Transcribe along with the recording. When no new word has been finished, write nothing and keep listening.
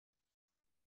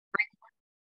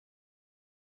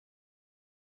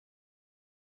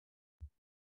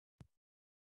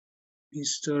We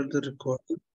start the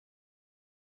recording.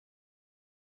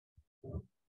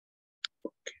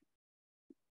 Okay.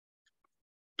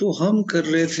 तो हम कर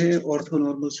रहे थे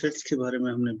ऑर्थोनॉर्मल सेट्स के बारे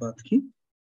में हमने बात की.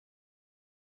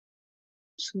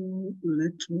 So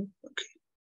let's okay.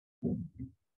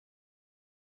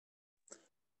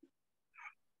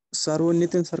 सर वो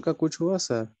नितिन सर का कुछ हुआ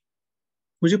सर?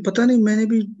 मुझे पता नहीं, मैंने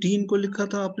भी डीन को लिखा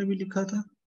था, आपने भी लिखा था.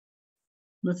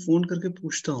 मैं फोन करके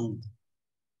पूछता हूँ.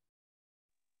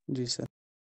 जी सर.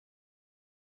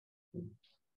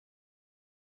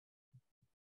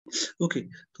 ओके,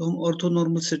 तो हम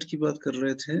ऑर्थोनॉर्मल सेट की बात कर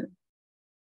रहे थे.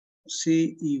 से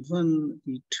E1,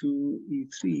 E2,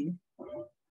 E3.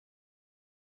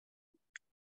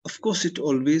 Of course it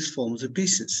always forms a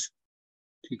basis.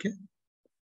 ठीक है,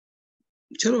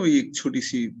 चलो एक छोटी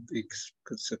सी एक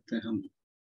कर सकते हैं हम.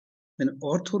 An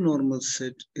orthonormal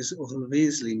set is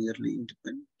always linearly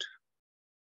independent.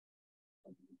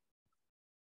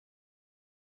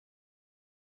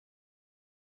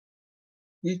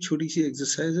 ये छोटी सी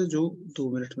एक्सरसाइज है जो 2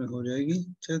 मिनट में हो जाएगी,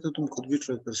 चाहे तो तुम खुद भी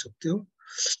ट्राई कर सकते हो.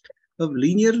 अब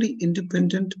लीनियरली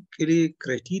इंडिपेंडेंट के लिए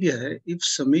क्राइटेरिया है, if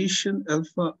summation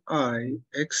alpha I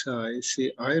x आई से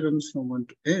आई runs from 1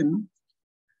 to n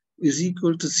is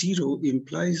equal to 0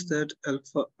 implies that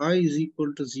alpha I is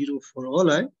equal to 0 for all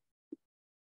I.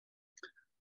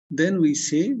 Then we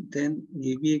say, then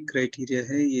ये भी एक क्राइटेरिया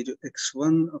है, ये जो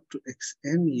x1 up to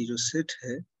xn ये जो set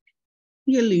है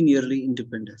ये लीनियरली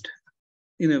इंडिपेंडेंट है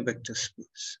in a vector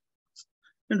space,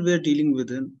 and we are dealing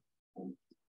with a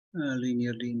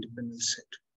linearly independent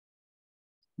set,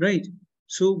 right?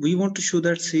 So we want to show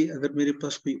that, say अगर मेरे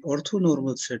पास कोई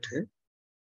ऑर्थोनॉर्मल सेट है,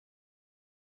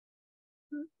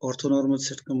 ऑर्थोनॉर्मल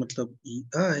सेट का मतलब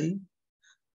EI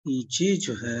EJ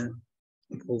जो है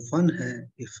वो 1 है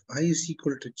if I is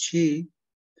equal to J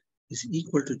is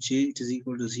equal to J, it is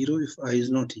equal to 0 if I is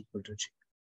not equal to J.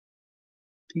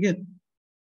 ठीक है,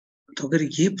 तो अगर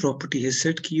ये प्रॉपर्टी है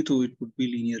सेट की तो it would be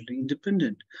linearly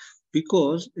independent,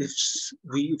 because if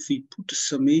we put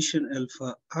summation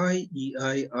alpha I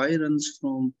runs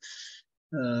from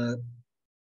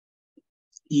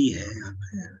E है यहाँ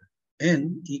पे n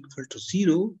equal to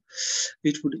 0,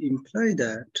 it would imply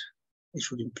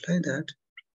that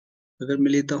अगर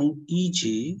मैं लेता हूँ EJ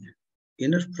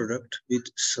inner product with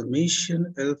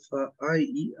summation alpha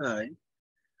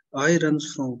I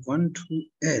runs from 1 to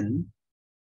n,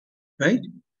 right?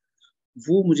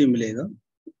 वो मुझे मिलेगा,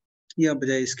 या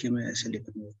बजाय इसके मैं ऐसे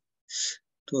लिखूंगा.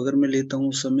 तो अगर मैं लेता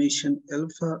हूँ समेशन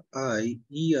अल्फा आई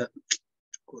ई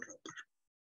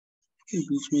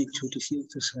बीच में एक छोटी सी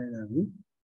एक्सरसाइज आ गई.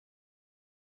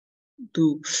 तो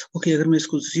ओके, अगर मैं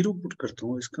इसको 0 पुट करता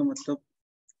हूँ, इसका मतलब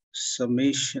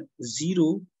समेशन 0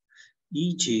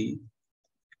 ई जे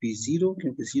भी 0,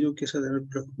 क्योंकि 0 के साथ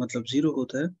मतलब 0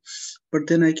 होता है. But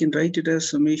then I can write it as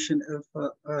summation alpha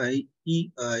I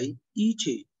E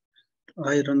J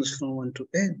I runs from 1 to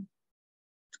n.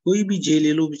 कोई भी j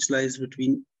ले लो which lies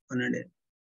between 1 and n.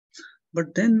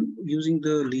 But then using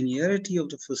the linearity of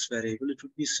the first variable, it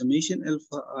would be summation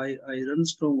alpha I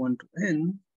runs from 1 to n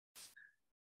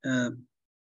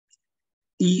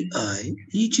ei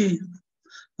ej.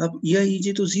 अब ei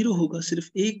ej तो 0 होगा, सिर्फ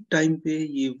एक time पे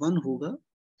ये 1 होगा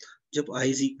जब I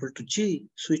is equal to j.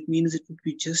 So it means it would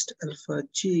be just alpha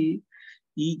j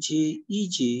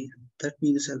ej. That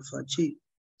means alpha j.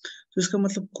 तो इसका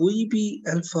मतलब कोई भी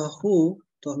अल्फा हो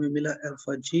तो हमें मिला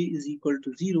alpha j is equal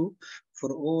to 0 for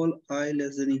all I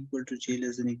less than equal to j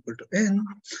less than equal to n,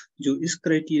 जो इस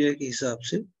क्राइटेरिया के हिसाब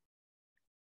से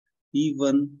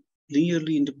E1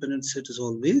 linearly independent set is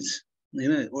always,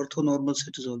 orthonormal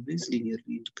set is always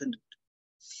linearly independent.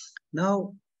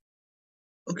 Now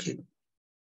okay,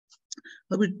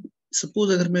 अब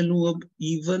suppose अगर मैं लूं अब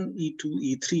E1 E2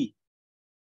 E3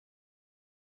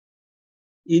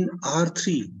 in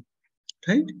R3,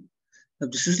 right? अब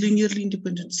this is linearly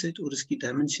independent set और इसकी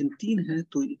डायमेंशन 3 है,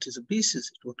 तो it is a basis,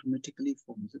 it automatically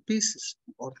forms a basis,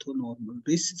 orthonormal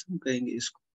basis हम कहेंगे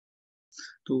इसको.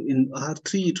 तो इन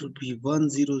R3 इट वुड बी 1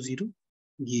 0 0.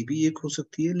 ये भी एक हो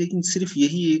सकती है, लेकिन सिर्फ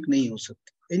यही एक नहीं हो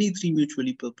सकती, एनी 3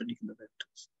 म्यूचुअली परपेंडिकुलर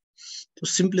वेक्टर्स. तो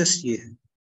सिंपलेस्ट ये है.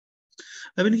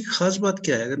 अब इनकी खास बात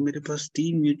क्या है, अगर मेरे पास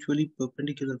 3 म्यूचुअली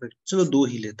परपेंडिकुलर वेक्टर, चलो 2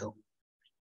 ही लेता हूँ.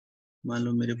 मान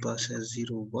लो मेरे पास है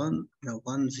 0 1 या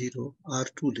 1 0,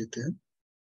 R2 लेते हैं.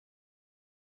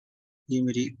 ये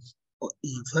मेरी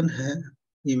E1 है,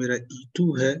 ये मेरा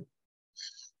E2 है.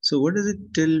 So what does it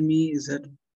tell me is that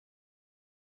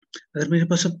अगर मेरे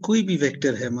पास अब कोई भी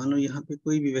वेक्टर है, मान लो यहाँ पे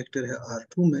कोई भी वेक्टर है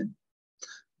R2 में,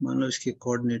 मान लो इसके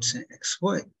कोऑर्डिनेट्स हैं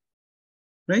XY,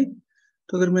 राइट?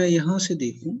 तो अगर मैं यहाँ से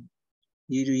देखूं,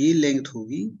 ये जो ये लेंथ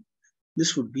होगी,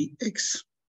 दिस वुड बी X,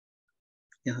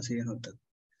 यहाँ से यहाँ तक.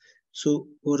 सो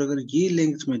और अगर ये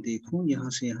लेंथ में देखूं यहाँ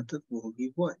से यहाँ तक वो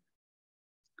होगी y,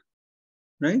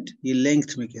 राइट? ये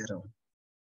लेंथ में कह रहा हूं.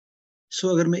 सो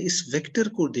अगर मैं इस वेक्टर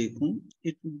को देखूं,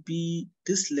 it would be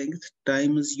this length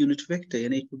times unit vector,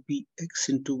 यानी it would be x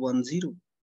into 1 0,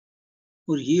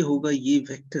 और ये होगा ये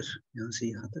वेक्टर यहाँ से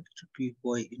यहाँ तक, it would be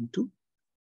y into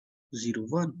 0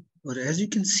 1. और as you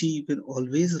can see, you can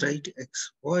always write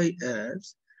xy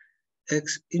as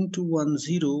x into 1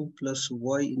 0 plus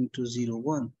y into 0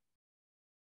 1.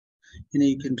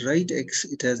 You can write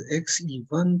it as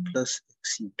xe1 plus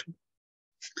xe2.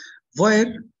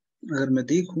 Where अगर मैं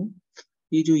देखूं,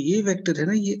 ये जो ये वेक्टर है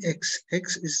ना, ये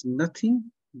x is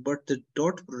nothing but the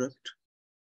dot product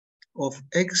of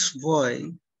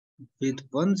xy with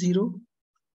 1 0,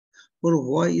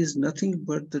 or y is nothing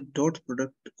but the dot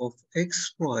product of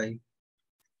xy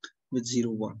with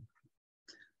 0 1.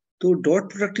 तो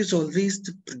dot product is always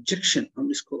the projection.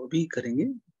 हम इसको अभी करेंगे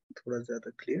थोड़ा ज्यादा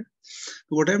clear.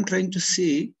 What I am trying to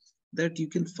से that you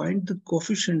can find the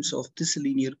coefficients of this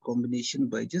linear combination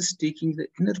by just taking the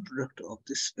inner product of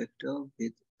this vector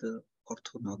with the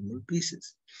orthonormal basis.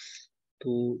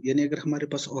 तो यानी अगर हमारे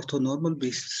पास orthonormal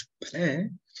basis है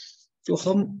तो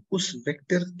हम उस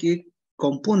vector के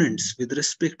components with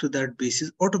respect to that basis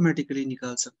automatically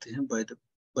निकाल सकते हैं by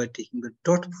taking the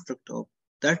dot product of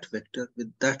that vector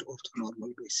with that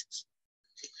orthonormal basis.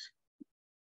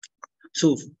 So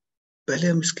पहले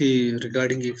हम इसके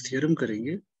रिगार्डिंग एक थ्योरम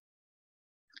करेंगे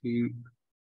कि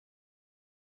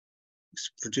इस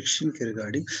प्रोजेक्शन के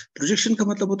रिगार्डिंग. प्रोजेक्शन का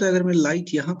मतलब होता है अगर मैं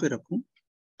लाइट यहाँ पे रखूं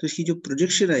तो इसकी जो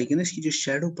प्रोजेक्शन आएगी ना, इसकी जो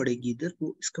शैडो पड़ेगी इधर,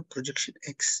 वो इसका प्रोजेक्शन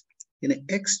x, यानी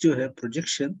x जो है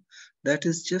projection, that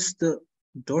is just the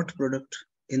dot product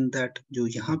in that जो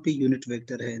यहाँ पे यूनिट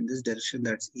वेक्टर है in this direction,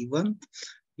 that's e1.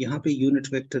 यहाँ पे यूनिट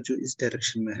वेक्टर जो इस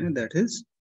डायरेक्शन में है, that is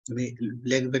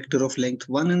vector of length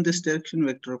 1 in this direction,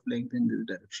 vector of length in this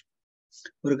direction.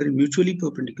 और अगर म्यूचुअली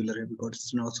परपेंडिकुलर है because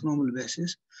it's an orthonormal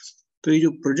basis, तो ये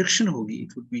जो प्रोजेक्शन होगी,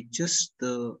 it would be just the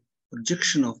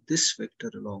projection of this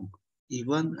vector along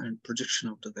e1 and projection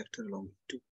of the vector along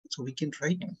e2. So we can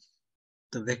write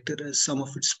the vector as sum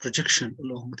of its projection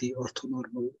along the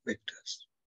orthonormal vectors.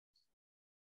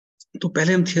 तो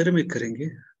पहले हम theorem एक करेंगे.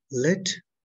 Let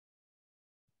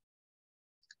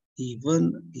e1,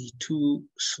 e2,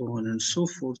 so on and so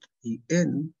forth, en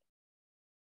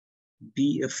be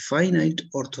a finite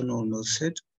orthonormal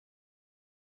set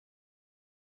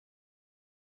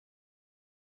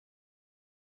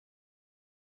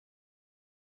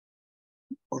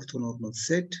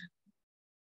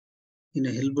in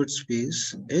a Hilbert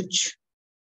space H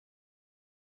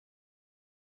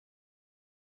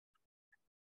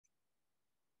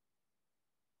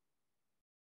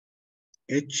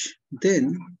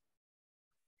then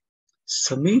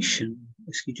summation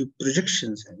इसकी जो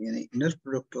projections है यानी inner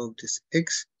product of this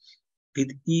x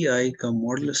with ei का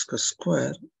modulus का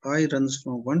square, I runs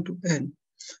from 1 to n,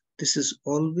 this is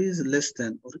always less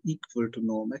than or equal to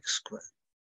norm x square.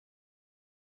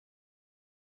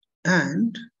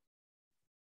 And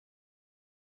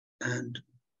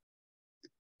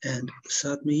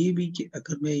साथ में ये भी कि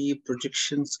अगर मैं ये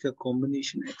projections का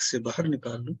combination x से बाहर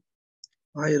निकाल लूं,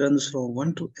 I runs from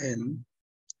 1 to n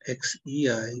x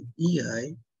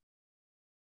ei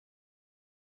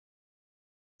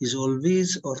is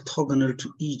always orthogonal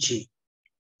to ej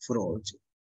for all j.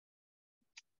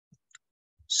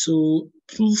 So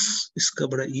proof इसका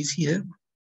बड़ा easy है.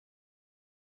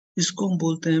 इसको हम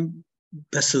बोलते हैं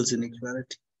Bessel's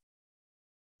inequality.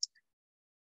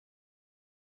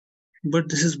 But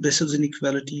this is Bessel's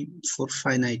inequality for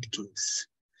finite case,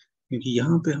 क्योंकि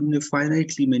यहाँ पे हमने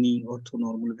finitely many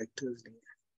orthonormal vectors लिए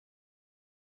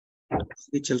हैं.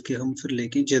 ये चल के हम फिर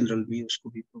लेके जनरल भी उसको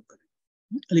भी प्रूव करें,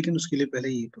 लेकिन उसके लिए पहले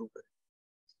ये प्रूव करें.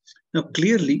 Now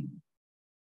clearly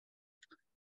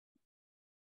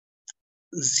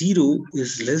 0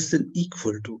 is less than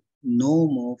equal to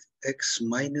norm of x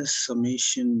minus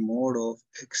summation mod of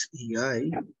x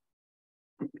ei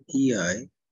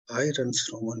I runs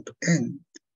from 1 to n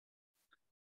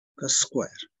का square,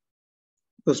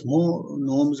 because more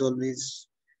norm is always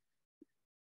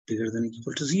bigger than or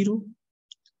equal to 0.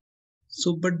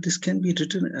 So, but this can be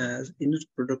written as inner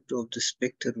product of this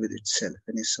vector with itself,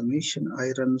 and a summation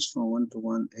I runs from 1 to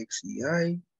 1 x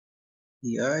ei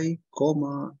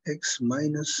comma x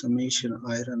minus summation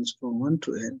I runs from 1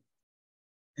 to n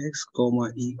x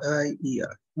comma ei.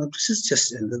 Now this is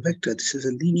just another vector. This is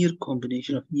a linear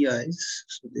combination of ei's,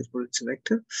 so therefore it's a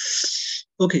vector.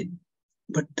 Okay,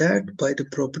 but that by the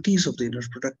properties of the inner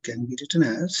product can be written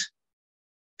as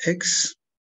x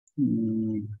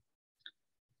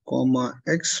comma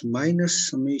x minus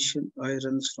summation I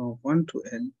runs from 1 to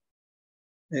n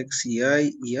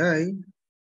xei ei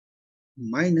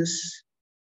minus,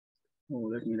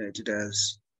 let me write it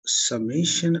as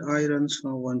summation I runs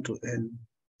from 1 to n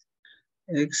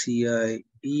xei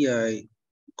ei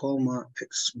comma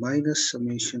x minus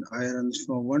summation I runs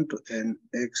from 1 to n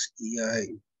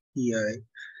xei ei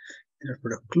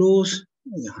product close,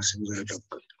 यहां से मुझे drop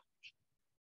कर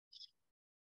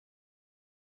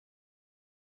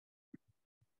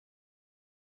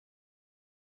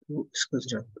तो इसका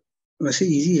जरा वैसे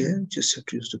easy है, just have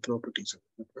to use the properties of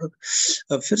the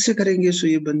product. अब फिर से करेंगे तो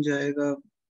ये बन जाएगा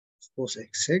cos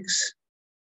xx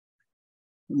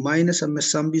माइनस, अब मैं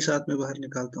सम भी साथ में बाहर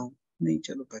निकालता हूँ, नहीं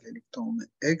चलो पहले लिखता हूँ मैं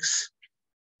x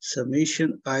summation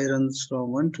I runs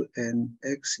from 1 to n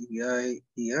x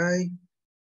ei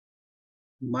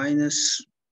minus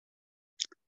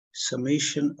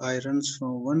summation I runs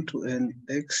from 1 to n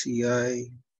x ei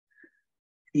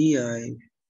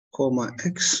comma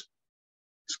x,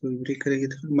 इसको ब्रेक करेंगे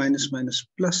तो फिर माइनस माइनस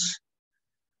प्लस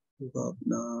होगा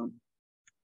अपना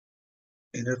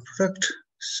inner product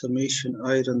summation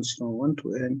I runs from 1 to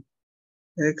n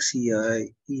xei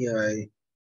ei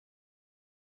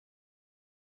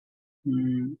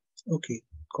okay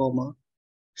comma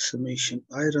summation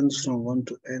I runs from 1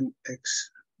 to n xei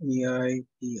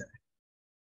ei,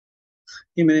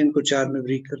 ये मैंने इनको चार में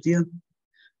ब्रेक कर दिया।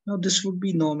 now this would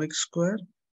be norm x square,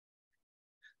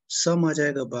 सम आ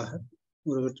जाएगा बाहर,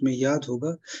 और अगर तुम्हें याद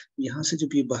होगा यहाँ से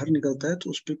जब ये बाहर निकलता है तो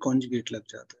उस पर कॉन्जुगेट लग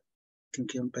जाता है,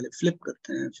 क्योंकि हम पहले फ्लिप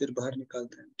करते हैं फिर बाहर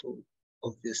निकालते हैं, तो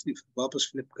ऑब्वियसली वापस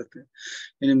फ्लिप करते हैं।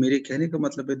 यानी मेरे कहने का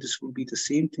मतलब है this would be the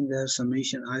same thing as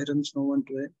summation I runs from 1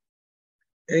 to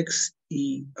x e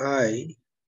i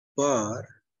bar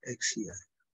x e i,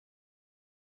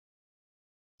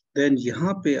 then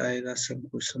यहाँ पे आएगा सब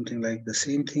कुछ something like the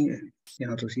same thing है,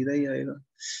 यहाँ तो सीधा ही आएगा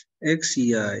x e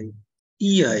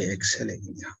i x है,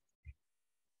 लेकिन यहाँ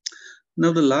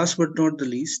now the last but not the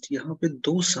least, यहाँ पे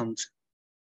दो सम्स,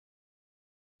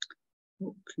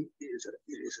 ओके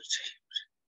इरेजर चाहिए।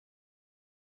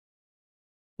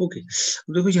 ओके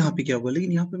अब देखो यहाँ पे क्या होगा,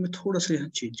 लेकिन यहाँ पे मैं थोड़ा सा यहाँ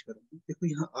चेंज करूंगा, देखो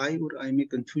यहाँ आई और आई में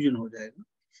कंफ्यूजन हो जाएगा,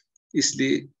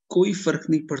 इसलिए कोई फर्क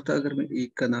नहीं पड़ता अगर मैं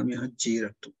एक का नाम यहाँ जे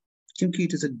रख दूं, क्योंकि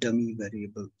it is a dummy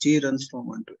variable, J runs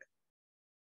from 1 to n,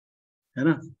 है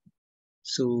ना।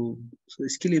 सो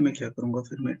इसके लिए मैं क्या करूंगा,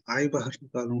 फिर मैं आई बाहर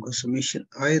निकालूंगा, summation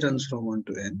I runs from 1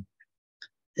 to n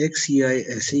x e i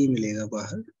ऐसे ही मिलेगा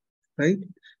बाहर, राइट।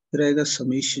 फिर आएगा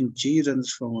summation j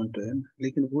runs from 1 to n,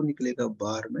 लेकिन वो निकलेगा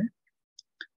बार में,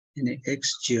 यानी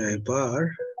x j i bar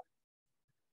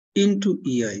into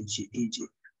ej।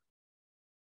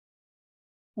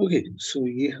 Okay so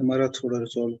ये हमारा थोड़ा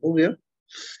रिजॉल्व हो गया।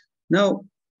 Now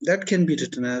that can be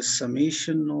written as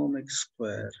summation norm x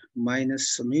square minus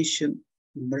summation,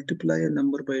 multiply a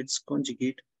number by its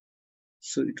conjugate,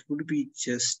 so it would be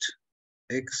just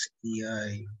x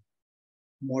ei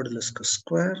modulus का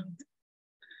square,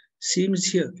 same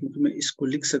is here, क्योंकि मैं इसको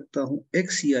लिख सकता हूँ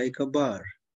x ei का बार,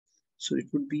 so it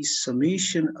would be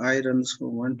summation I runs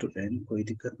from 1 to n, कोई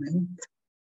दिक्कत नहीं,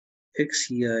 x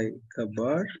ei का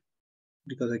बार,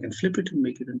 because I can flip it and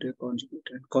make it into a conjugate,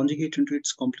 and conjugate into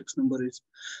its complex number is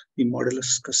the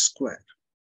modulus का square.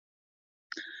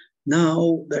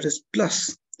 Now that is plus.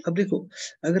 अब देखो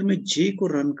अगर मैं j को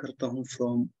रन करता हूँ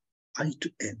from I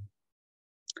to n,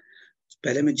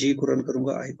 पहले मैं j को रन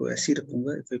करूंगा, i को ऐसे ही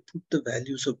रखूंगा, if I put the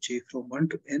values of j from 1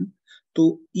 to n, तो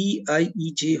ei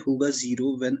ej होगा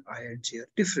 0 when I and j are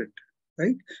different,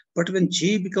 right? But when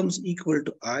j becomes equal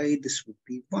to I, this would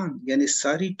be 1, यानी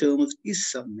सारी terms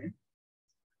इस sum में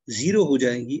 0 हो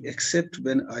जाएंगी except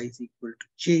when I is equal to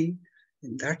j,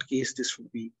 in that case this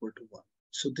would be equal to 1.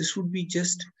 So this would be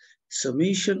just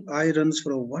summation I runs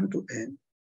from 1 to n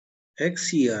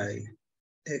xei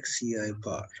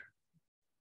bar,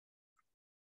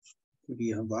 क्योंकि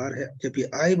यहाँ बार है, जब ये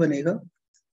I बनेगा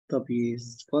तब ये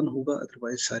 1 होगा,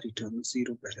 अदरवाइज सारी टर्म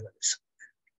 0 पहले वाले सब।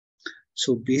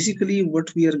 So basically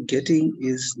what we are getting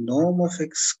is norm of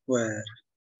x square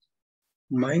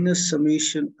minus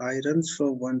summation I runs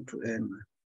from 1 to n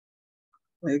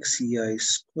xei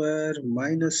square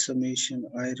minus summation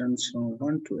I runs from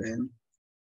 1 to n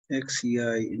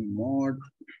xei in mod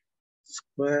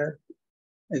square,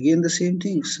 again the same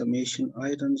thing, summation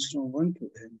I runs from 1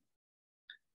 to n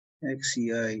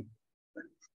xei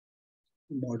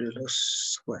modulus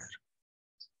square,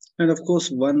 and of course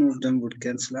one of them would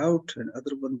cancel out and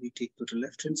other one we take to the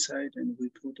left hand side and we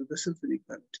go to the Bessel's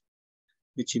inequality,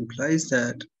 which implies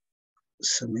that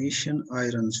summation I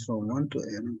runs from 1 to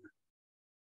n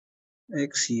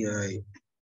xei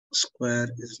square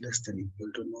is less than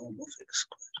equal to norm of x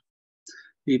square.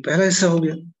 ये पहला हिस्सा हो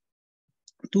गया।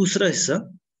 दूसरा हिस्सा,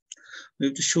 we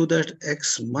have to show that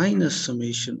x minus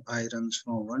summation I runs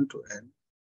from 1 to n,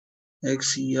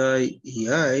 x ei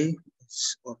ei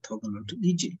is orthogonal to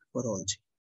ej for all j.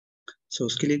 So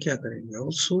उसके लिए क्या करेंगे?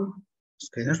 Also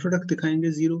scalar product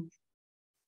दिखाएंगे 0.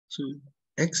 So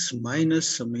x minus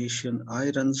summation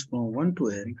I runs from 1 to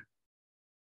n,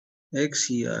 x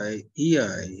ei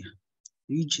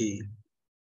ej.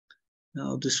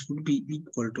 Now this would be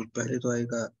equal to, पहले तो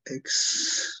आएगा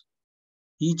x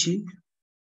ej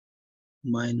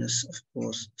minus, of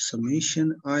course,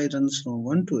 summation I runs from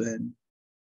 1 to n,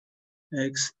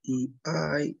 x ei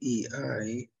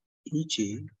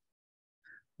ej.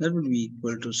 That would be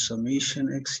equal to summation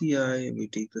xei. We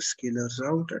take the scalars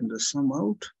out and the sum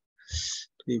out.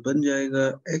 तो ये बन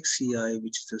जाएगा xei,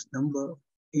 which is this number,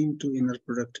 into inner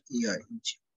product ei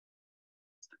ej.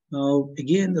 Now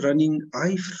again running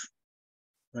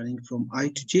from I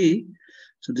to j.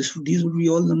 So these would be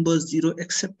all numbers 0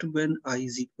 except when I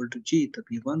is equal to j, तब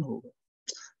ये 1 होगा.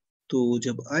 तो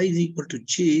जब I is equal to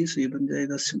j, so ये बन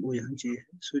जाएगा, वो यहाँ j है,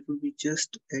 so it will be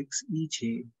just x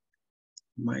ej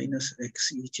minus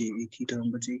x ej. एक ही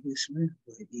टर्म बचेगी इसमें,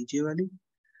 वो है ej वाली.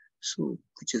 So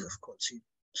which is of course 0.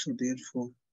 So therefore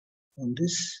on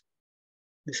this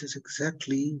is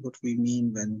exactly what we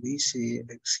mean when we say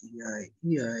x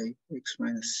ei x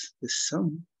minus this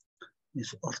sum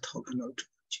is orthogonal to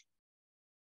j.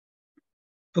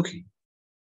 Okay.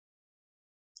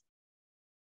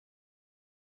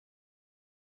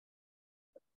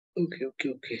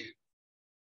 Okay.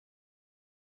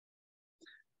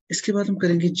 इसके बाद हम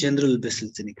करेंगे general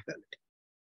Bessel's inequality.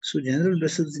 So general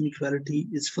Bessel's inequality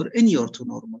is for any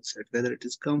orthonormal set, whether it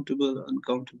is countable,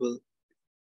 uncountable,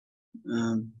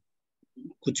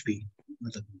 कुछ भी,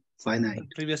 मतलब finite.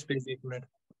 Previous page 1 minute.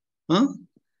 हाँ?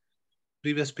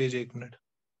 Previous page 1 minute.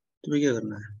 तुम्हें क्या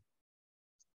करना है?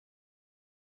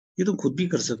 ये तुम खुद भी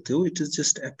कर सकते हो. It is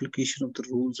just application of the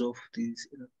rules of these.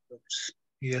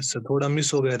 Yes sir, थोड़ा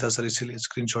मिस हो गया था सर, इसीलिए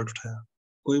स्क्रीनशॉट उठाया.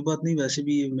 कोई बात नहीं, वैसे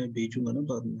भी मैं भेजूंगा ना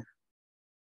बाद में.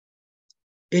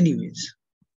 Anyways,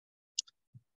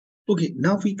 okay,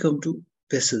 now we come to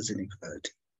Bessel's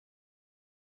inequality.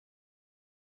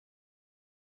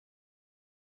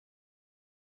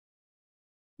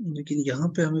 लेकिन यहाँ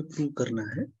पे हमें प्रूव करना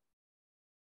है.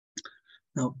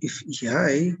 Now if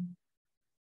ei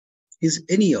is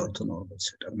any orthonormal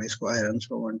set, अब मैं इसको I runs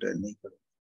from 1 to n नहीं करूँ,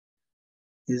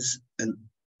 is an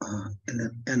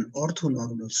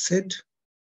orthonormal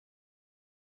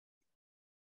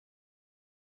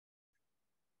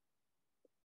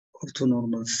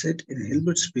set in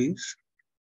Hilbert space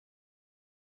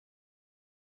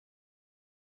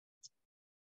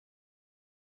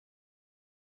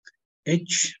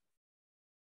H,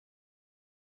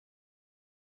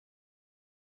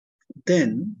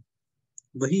 then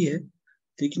वही है,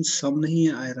 लेकिन सम नहीं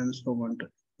है I runs from 1 to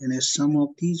n. And a sum of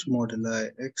these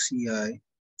moduli xei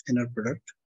inner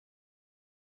product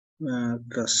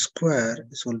the square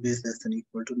is always less than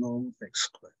equal to norm of x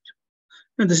squared.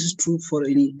 And this is true for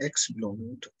any x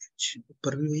belonging to H.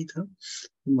 ऊपर भी वही था,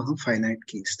 वहाँ finite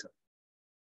case था.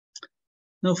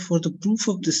 Now for the proof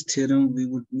of this theorem, we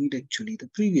would need actually the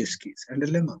previous case and a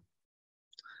lemma.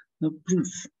 Now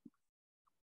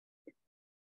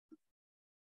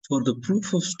for the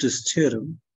proof of this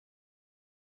theorem,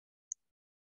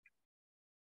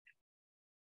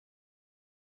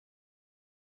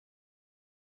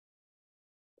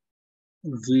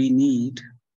 we need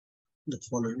the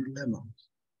following lemma.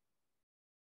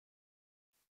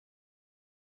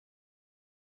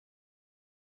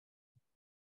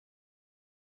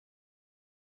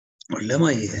 और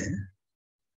lemma ये है,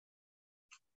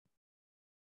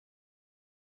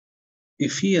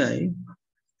 if ei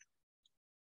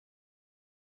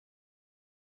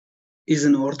is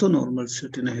an orthonormal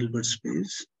set in a Hilbert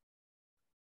space,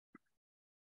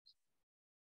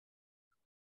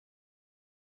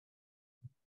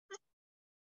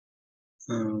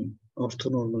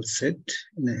 orthonormal set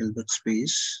in a Hilbert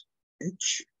space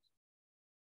H,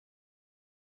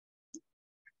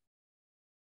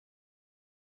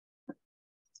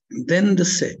 then the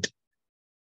set,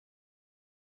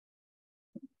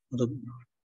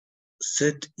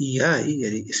 set ei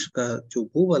यानी इसका जो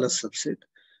वो वाला subset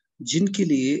जिनके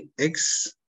लिए x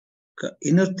का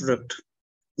इनर प्रोडक्ट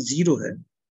 0 है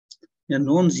या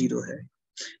नॉन 0 है.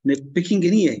 पिकिंग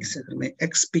एनी x, अगर मैं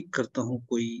x पिक करता हूं,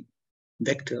 कोई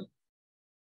वेक्टर,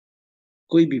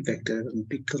 कोई भी वेक्टर अगर मैं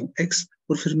पिक करूं x,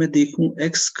 और फिर मैं देखूं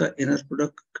x का इनर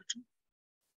प्रोडक्ट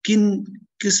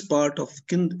किस part of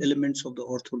kin elements of the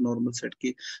orthonormal set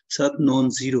के साथ नॉन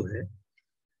 0 है,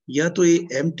 या तो ये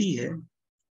एम्प्टी है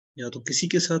या तो किसी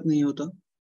के साथ नहीं होता,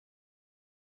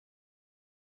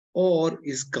 और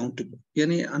इज काउंटेबल,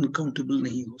 यानी अनकाउंटेबल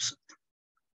नहीं हो सकता।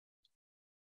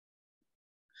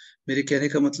 मेरे कहने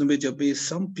का मतलब है जब ये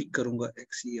सम पिक करूंगा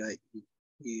एक्स ई आई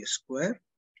ए स्क्वायर,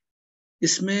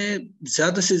 इसमें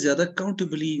ज्यादा से ज्यादा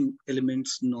काउंटेबली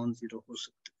एलिमेंट्स नॉन जीरो हो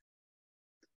सकते हैं।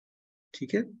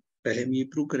 ठीक है, पहले हम ये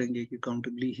प्रूव करेंगे कि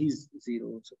काउंटेबली ही जीरो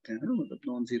हो सकते हैं ना, मतलब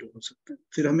नॉन जीरो हो सकते हैं,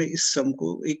 फिर हमें इस सम को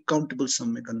एक काउंटेबल सम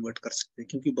में कन्वर्ट कर सकते हैं,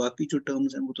 क्योंकि बाकी जो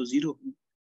टर्म्स हैं वो तो जीरो हैं।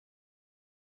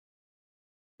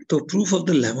 तो प्रूफ ऑफ द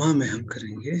लेमा में हम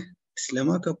करेंगे, इस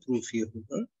लेमा का प्रूफ ये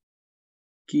होगा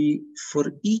कि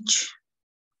for each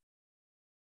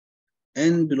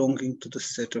n belonging to the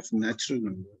set of natural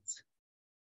numbers,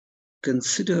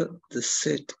 consider the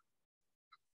set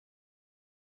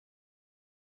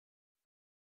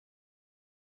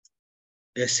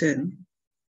Sn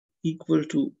equal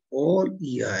to all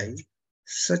ei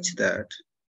such that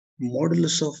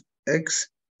modulus of x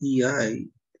ei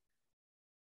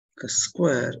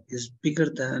square is bigger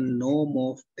than norm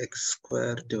of x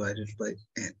square divided by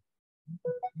n.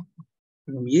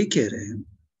 हम ये कह रहे हैं,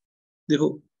 देखो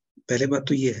पहले बात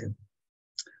तो ये है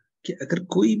कि अगर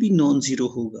कोई भी नॉन जीरो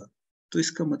होगा तो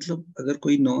इसका मतलब अगर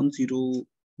कोई नॉन जीरो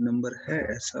नंबर है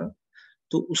ऐसा,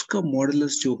 तो उसका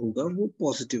मॉडुलस जो होगा वो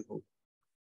पॉजिटिव होगा,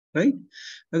 राइट?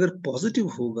 अगर पॉजिटिव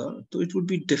होगा तो it would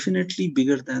be definitely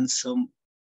bigger then some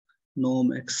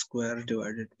norm x square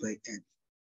divided by n,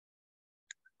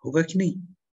 होगा कि नहीं?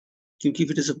 क्योंकि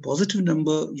if it is a positive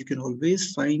number, you can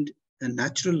always find a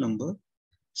natural number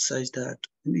such that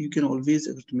you can always,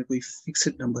 अगर तुम्हें कोई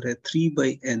fixed number है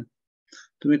 3/n,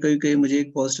 तुम्हें कभी कहीं मुझे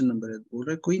एक पॉजिटिव नंबर है, बोल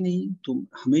रहा है कोई नहीं, तुम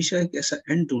हमेशा एक ऐसा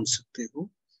n ढूंढ सकते हो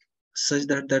such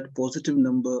that that positive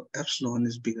number epsilon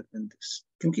is bigger than this,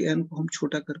 क्योंकि n को हम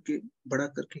छोटा करके बड़ा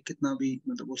करके कितना भी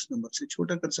मतलब उस नंबर से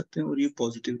छोटा कर सकते हैं और ये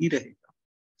पॉजिटिव ही रहेगा।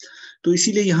 तो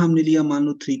इसीलिए यहाँ हमने लिया मान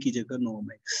लो 3 की जगह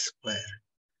नॉर्म एक्स स्क्वायर।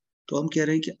 तो हम कह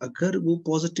रहे हैं कि अगर वो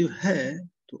पॉजिटिव है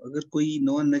तो अगर कोई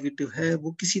नॉन नेगेटिव है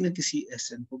वो किसी न किसी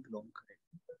Sn को बिलोंग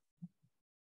करेगा।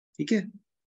 ठीक है,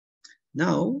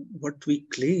 now what we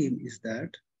claim is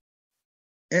that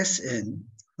Sn,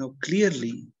 now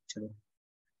clearly चलो,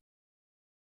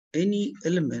 any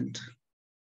element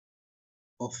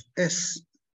of S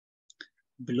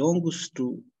belongs to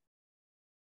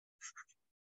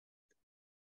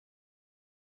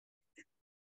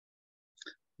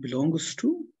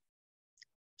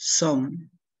some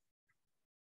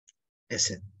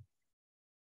Sn,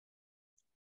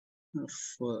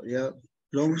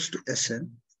 belongs to Sn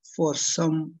for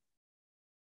some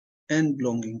n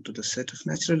belonging to the set of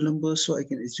natural numbers. So I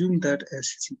can assume that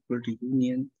S is equal to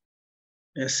union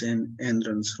Sn, n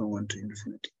runs from 1 to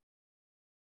infinity,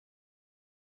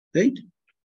 right?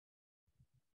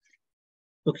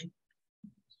 Okay.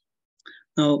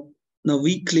 Now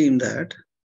we claim that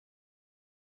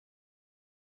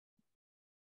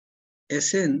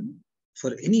Sn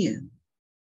for any n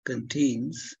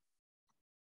contains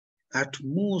at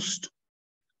most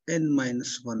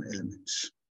n-1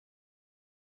 elements.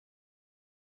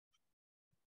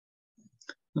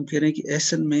 हम कह रहे हैं कि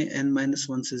Sn में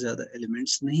n-1 से ज्यादा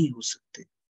elements नहीं हो सकते,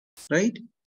 right?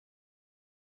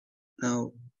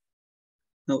 Now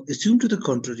assume to the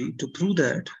contrary, to prove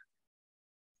that,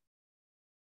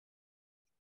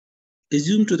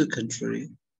 assume to the contrary,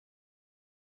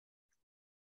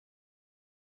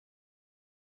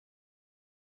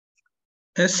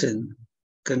 Sn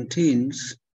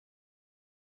contains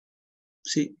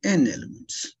say n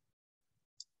elements,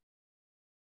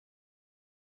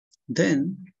 then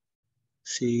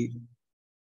say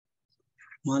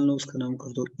मान लो उसका नाम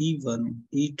कर दो E1,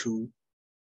 E2,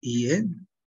 En,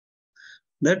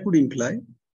 that would imply,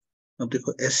 अब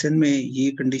देखो Sn में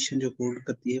ये कंडीशन जो होल्ड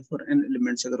करती है फॉर n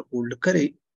एलिमेंट्स अगर होल्ड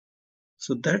करे,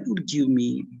 so that would give me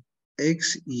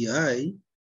xei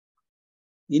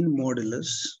in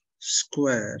modulus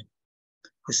square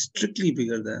is strictly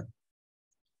bigger than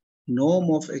norm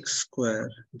of x square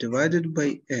divided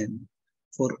by n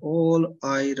for all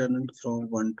I running from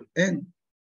 1 to n.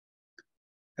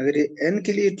 अगर ये n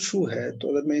के लिए true है तो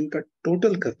अगर मैं इनका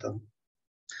टोटल करता हूं,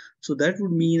 so that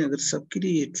would mean अगर सबके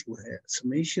लिए ये ट्रू है,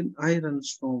 summation I runs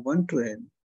from 1 to n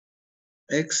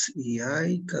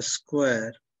xei का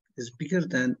square is bigger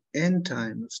than n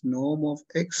times norm of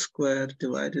x square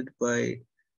divided by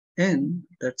n,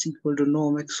 that's equal to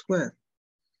norm x square,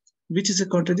 which is a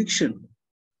contradiction.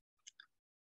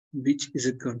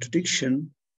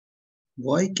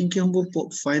 Why? क्योंकि हम वो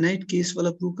finite case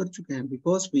वाला prove कर चुके हैं,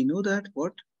 because we know that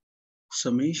what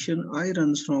summation I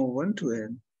runs from 1 to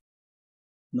n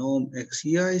norm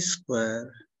xei square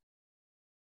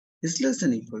is less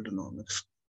than equal to norm x.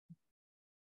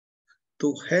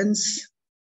 So hence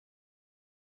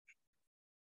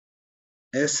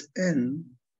Sn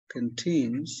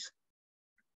contains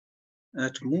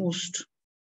at most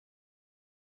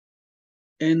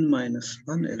n minus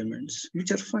 1 elements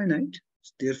which are finite.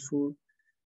 Therefore,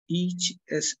 each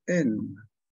Sn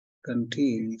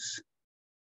contains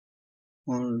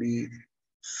only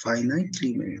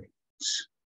finitely many elements.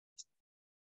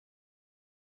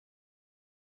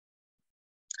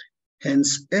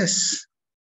 Hence, S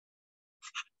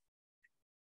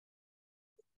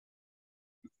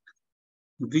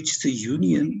which is the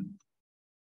union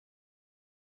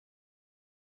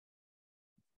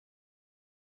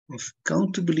of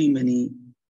countably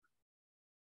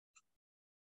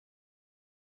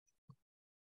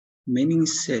many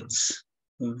sets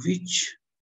which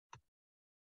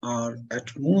are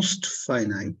at most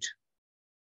finite,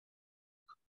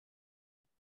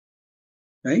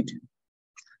 right?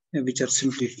 And which are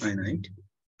simply finite,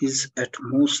 is at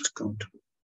most countable.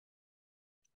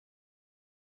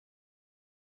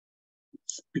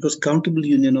 Because countable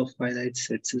union of finite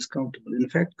sets is countable. In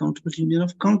fact, countable union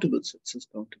of countable sets is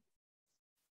countable.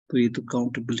 So ये तो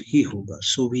countable ही होगा.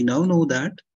 So we now know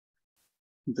that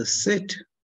the set,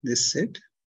 this set,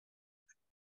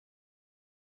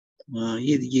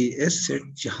 ये S set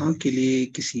जहाँ के लिए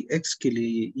किसी X के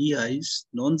लिए ये EIs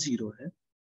नॉन जीरो है,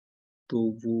 तो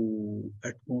वो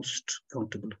at most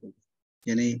countable होगा.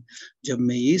 यानी जब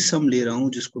मैं ये सम ले रहा हूँ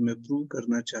जिसको मैं प्रूव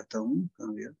करना चाहता हूँ,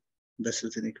 कहाँ गया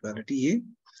बेसेल्स इनइक्वालिटी, ये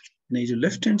नहीं जो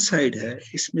लेफ्ट हैंड साइड है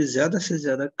इसमें ज्यादा से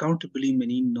ज्यादा countably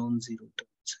many non zero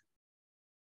terms है.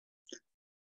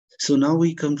 So now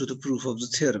we come to the proof of the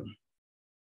theorem.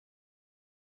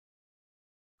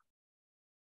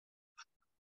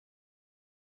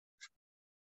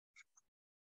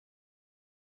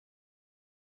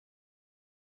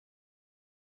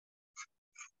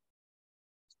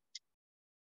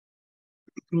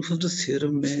 Proof of the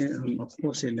theorem में हम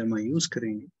अपनों से लेमा यूज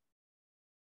करेंगे.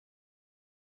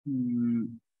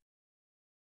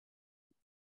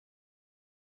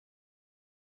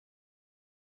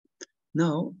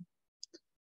 Now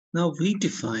we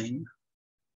define.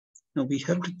 Now we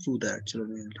have to prove that. चलो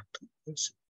मैं लिखता हूँ.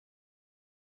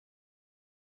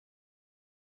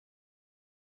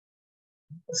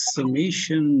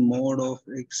 Summation mod of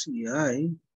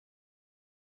xei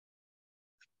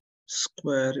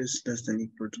square is less than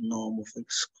equal to norm of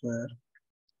x square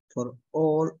for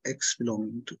all x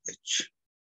belonging to h.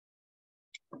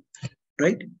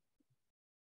 Right?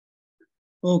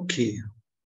 Okay.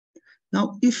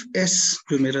 Now if S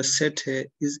जो मेरा set है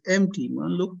is empty,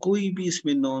 मान लो कोई भी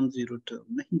इसमें non-zero term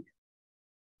नहीं है,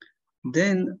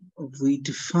 then we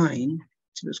define,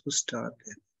 चलो इसको start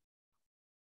करें,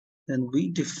 then we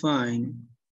define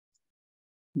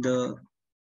the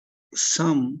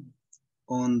sum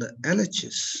on the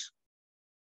LHS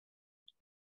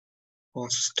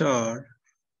of star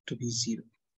to be zero,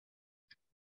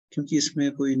 क्योंकि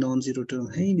इसमें कोई non-zero term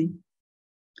है ही नहीं,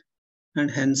 and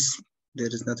hence there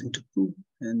is nothing to prove.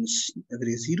 Hence, अगर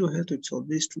ये zero है तो it's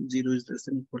always true. Zero is less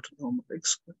than equal to norm of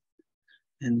x square.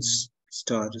 Hence,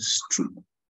 star is true.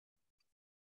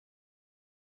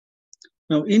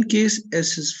 Now, in case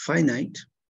S is finite,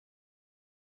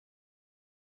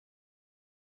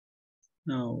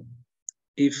 now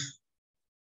if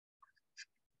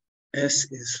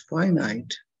S is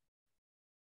finite,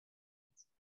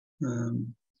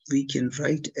 we can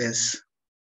write S,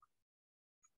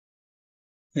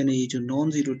 यानी ये जो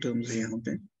non-zero terms है यहाँ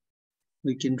पे,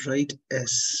 we can write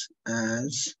S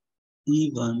as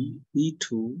E1,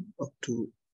 E2 up to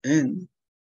N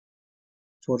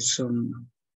for some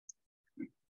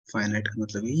finite का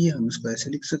मतलब ये हम इसको ऐसे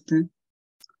लिख सकते हैं.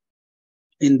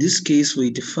 In this case,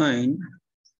 we define,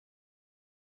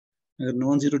 अगर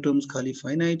non-zero terms खाली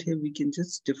finite है, we can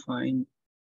just define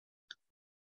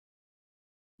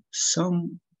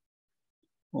sum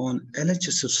on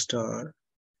LHS of star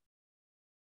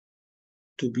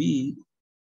to be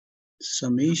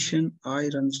summation I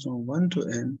runs from 1 to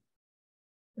n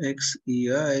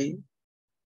xei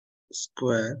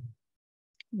square,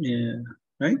 yeah,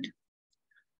 right?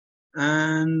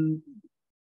 And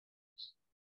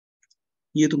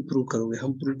ये तुम प्रूव करोगे,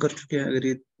 हम prove कर चुके हैं. अगर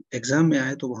ये एग्जाम में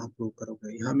आए तो वहां प्रूव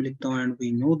करोगे. यहाँ मैं लिखता हूँ एंड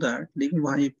वी नो दैट, लेकिन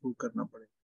वहां ये प्रूव करना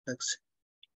पड़ेगा अलग से.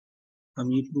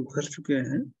 हम ये प्रूव कर चुके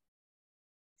हैं.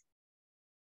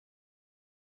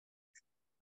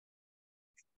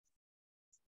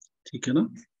 ठीक है ना?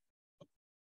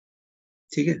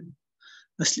 ठीक है.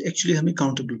 असली एक्चुअली हमें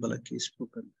काउंटेबल वाला केस प्रूव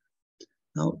करना है.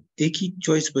 नाउ एक ही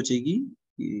चॉइस बचेगी.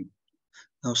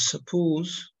 Now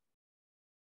suppose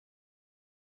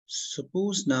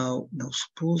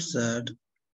that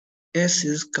S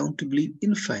is countably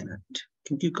infinite,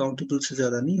 क्योंकि countable से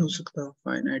ज्यादा नहीं हो सकता.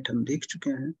 Finite हम देख चुके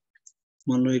हैं.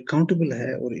 मान लो ये काउंटेबल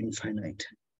है और इनफाइनाइट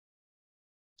है.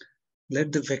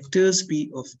 Let the vectors be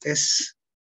of S.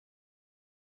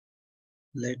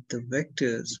 Let the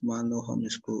vectors, मान लो हम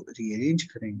इसको rearrange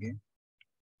करेंगे.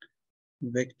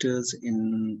 Vectors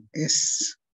in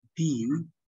S be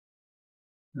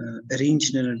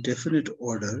arranged in a definite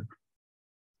order.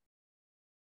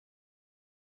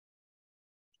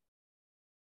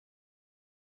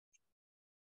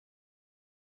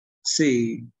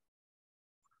 Say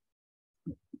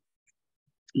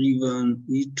E1,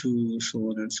 E2, so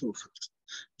on and so forth.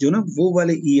 जो ना वो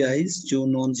वाले EIs जो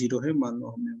नॉन जीरो है, मान लो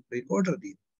हमने उनको एक ऑर्डर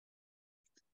दिया.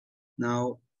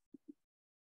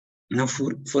 Now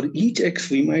for each X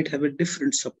we might have a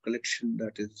different subcollection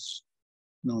that is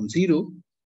non-zero.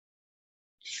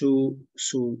 So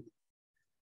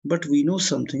but we know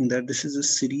something, that this is a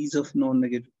series of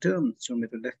non-negative terms जो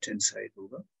मेरे left hand side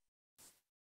होगा.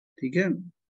 ठीक है?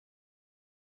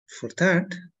 For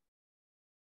that,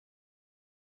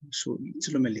 so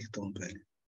चलो मैं लिखता हूँ पहले.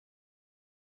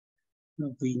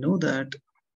 Now we know that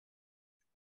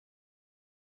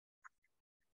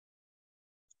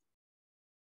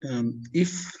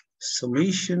if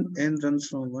summation n runs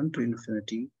from 1 to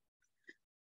infinity,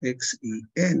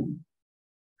 xen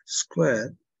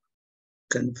square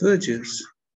converges,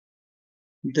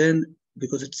 then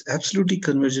because it's absolutely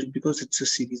convergent, because it's a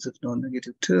series of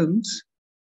non-negative terms,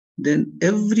 then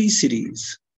every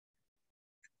series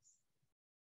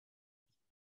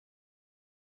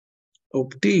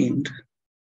obtained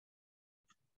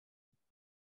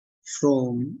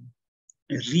from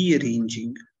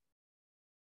rearranging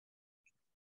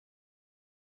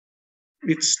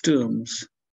its terms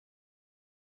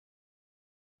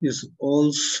is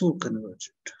also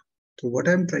convergent. So what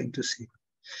I'm trying to say,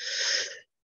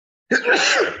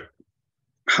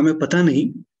 हमें पता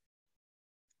नहीं,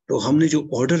 तो हमने जो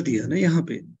order दिया ना यहाँ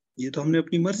पे, ये तो हमने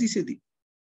अपनी मर्जी से दी,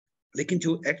 लेकिन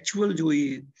जो एक्चुअल जो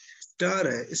ये स्टार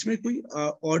है, इसमें कोई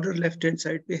ऑर्डर लेफ्ट हैंड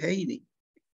साइड पे है ही नहीं.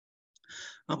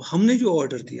 अब हमने जो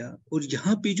ऑर्डर दिया और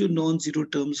यहाँ पे जो नॉन जीरो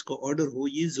टर्म्स का ऑर्डर हो,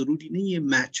 ये जरूरी नहीं है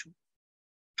मैच हो.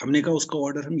 हमने कहा उसका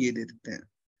ऑर्डर हम ये दे देते हैं,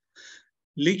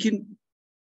 लेकिन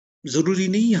जरूरी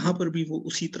नहीं यहाँ पर भी वो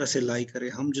उसी तरह से लाई करे.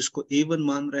 हम जिसको A1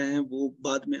 मान रहे हैं वो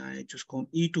बाद में आए, जिसको हम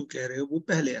E2 कह रहे हैं वो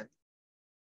पहले आए.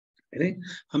 अरे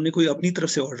हमने कोई अपनी तरफ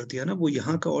से ऑर्डर दिया ना, वो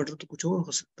यहाँ का ऑर्डर तो कुछ और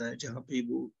हो सकता है, जहाँ पे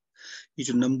वो ये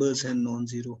जो नंबर्स हैं नॉन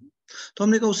जीरो. तो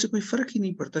हमने कहा उससे कोई फर्क ही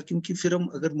नहीं पड़ता, क्योंकि फिर हम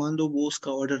अगर मान लो वो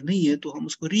उसका ऑर्डर नहीं है तो हम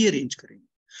उसको रीअरेंज करेंगे.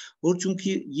 और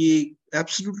चूंकि ये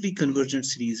एब्सोल्युटली कन्वर्जेंट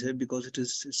सीरीज है, because it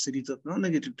is series of non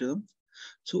negative term,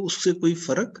 सो उससे कोई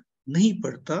फर्क नहीं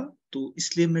पड़ता. तो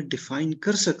इसलिए मैं डिफाइन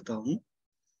कर सकता हूं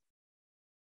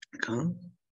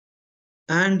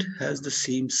and has the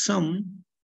same sum.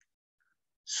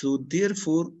 So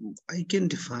therefore I can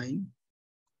define,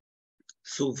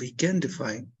 so we can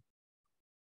define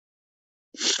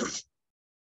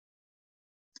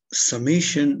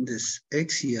summation this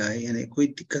xei, यानी कोई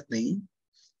दिक्कत नहीं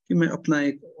कि मैं अपना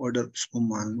एक ऑर्डर उसको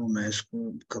मान लूं, मैं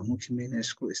इसको कहूं कि मैंने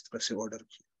इसको इस तरह से ऑर्डर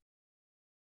किया.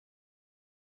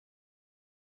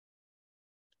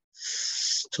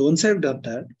 So once I've done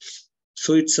that,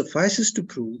 so it suffices to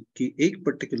prove कि एक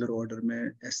particular order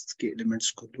में S के elements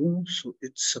को लूं. So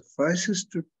it suffices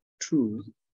to prove,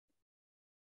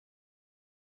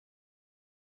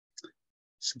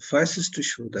 suffices to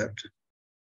show that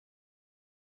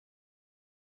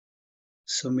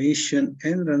summation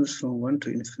n runs from 1 to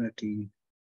infinity,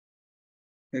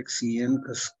 xen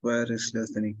का square is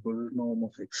less than equal to norm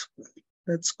of x square.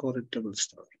 Let's call it double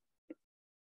star.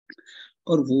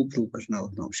 और वो prove करना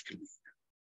उतना मुश्किल नहीं है.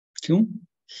 क्यों?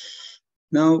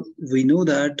 Now we know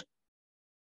that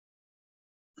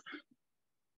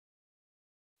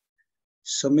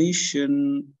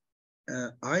summation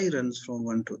I runs from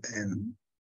 1 to n,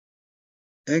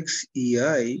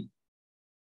 xei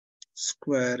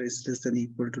square is less than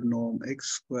equal to norm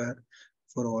x square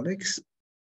for all x,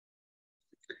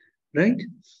 right?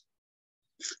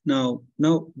 Now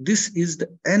this is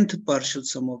the nth partial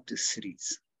sum of this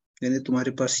series. यानी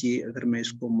तुम्हारे पास ये, अगर मैं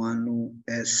इसको मान लूं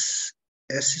s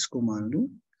इसको मान लूं,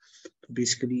 तो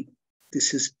basically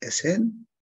this is Sn,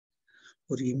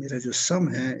 और ये मेरा जो सम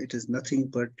है, it is nothing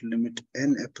but limit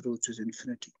n approaches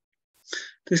infinity.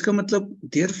 तो इसका मतलब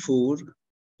therefore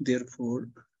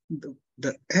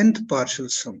the nth partial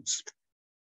sums.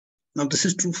 Now this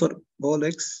is true for all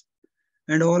x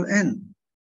and all n.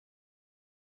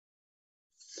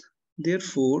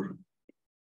 Therefore,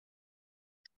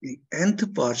 the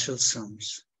nth partial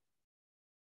sums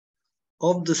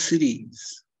of the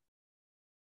series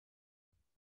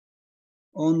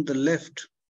on the left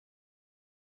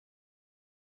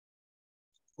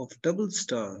of double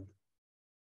star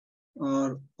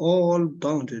are all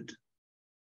bounded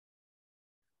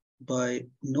by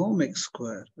norm x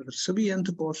square. अगर सभी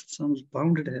nth positive sums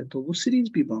bounded है तो वो series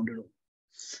भी bounded हो.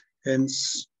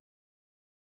 Hence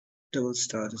double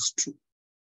star is true.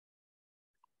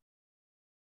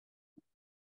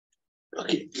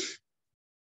 Okay,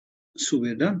 so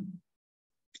we're done.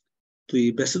 तो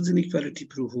ये Bessel's inequality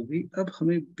prove हो गई. अब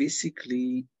हमें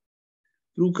basically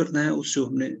prove करना है उस जो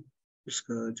हमने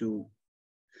उसका जो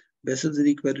Bessel's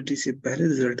inequality से पहले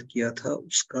रिजल्ट किया था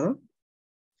उसका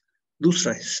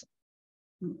दूसरा हिस्सा.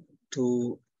 तो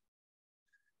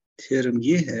थ्योरम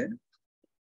ये है,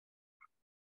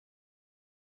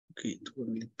 okay, तो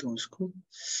मैं लिखता हूँ इसको.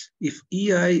 If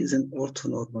EI is an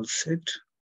orthonormal set,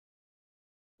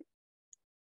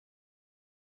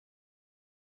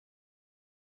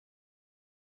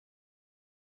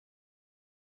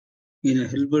 in a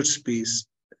Hilbert space,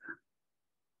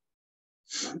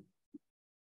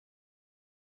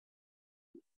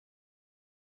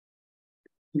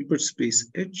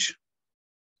 H,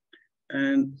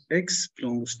 and X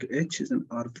belongs to H is an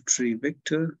arbitrary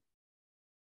vector,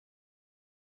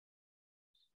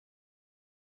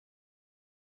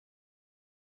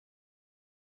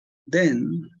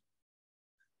 then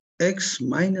X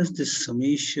minus this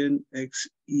summation X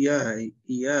EI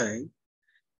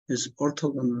is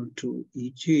orthogonal to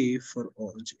EJ for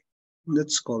all J.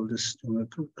 Let's call this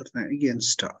again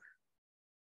star.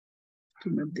 तो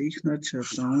मैं देखना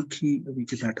चाहता हूँ कि अभी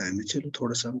कितना time है. चलो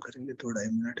थोड़ा सा हम करेंगे, थोड़ा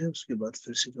मिनट है, उसके बाद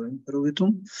फिर से ज्वाइन करोगे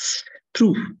तुम.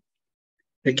 Proof.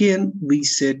 Again we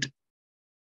said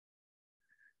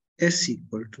S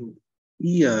equal to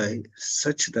EI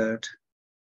such that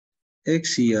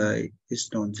XEI is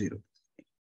non-zero.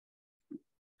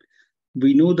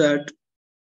 We know that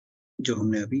जो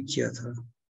हमने अभी किया था,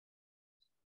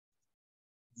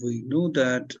 we know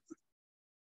that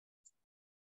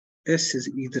S is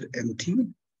either empty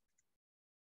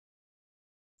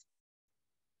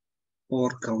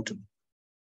or countable.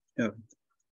 Yeah.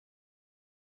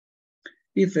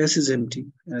 If S is empty,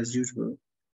 as usual,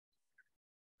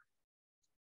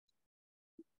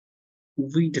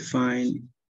 we define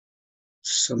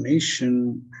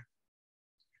summation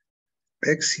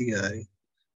XEI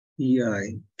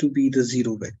EI to be the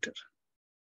zero vector,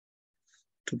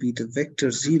 to be the vector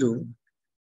zero,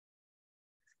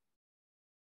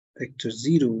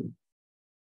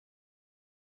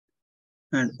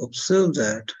 and observe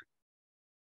that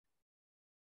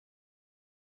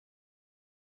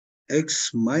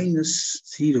X minus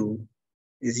 0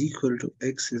 is equal to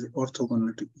X is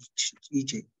orthogonal to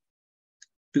EJ.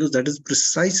 Because that is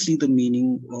precisely the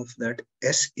meaning of that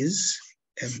S is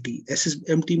empty. S is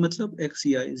empty मतलब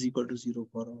XEI is equal to 0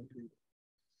 for all.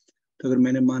 तो अगर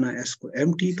मैंने माना S को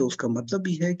empty तो उसका मतलब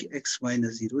भी है कि X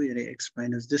minus 0 यानी X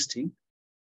minus this thing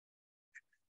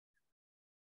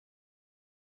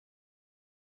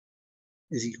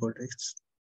is equal to X.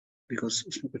 Because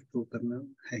उसमें कुछ prove करना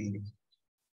है ही नहीं.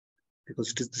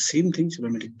 Because it is the same thing, चलो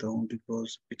मैं लिखता हूँ,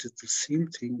 because it is the same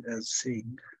thing as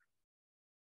saying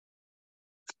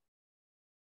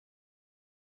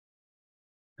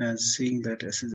that S is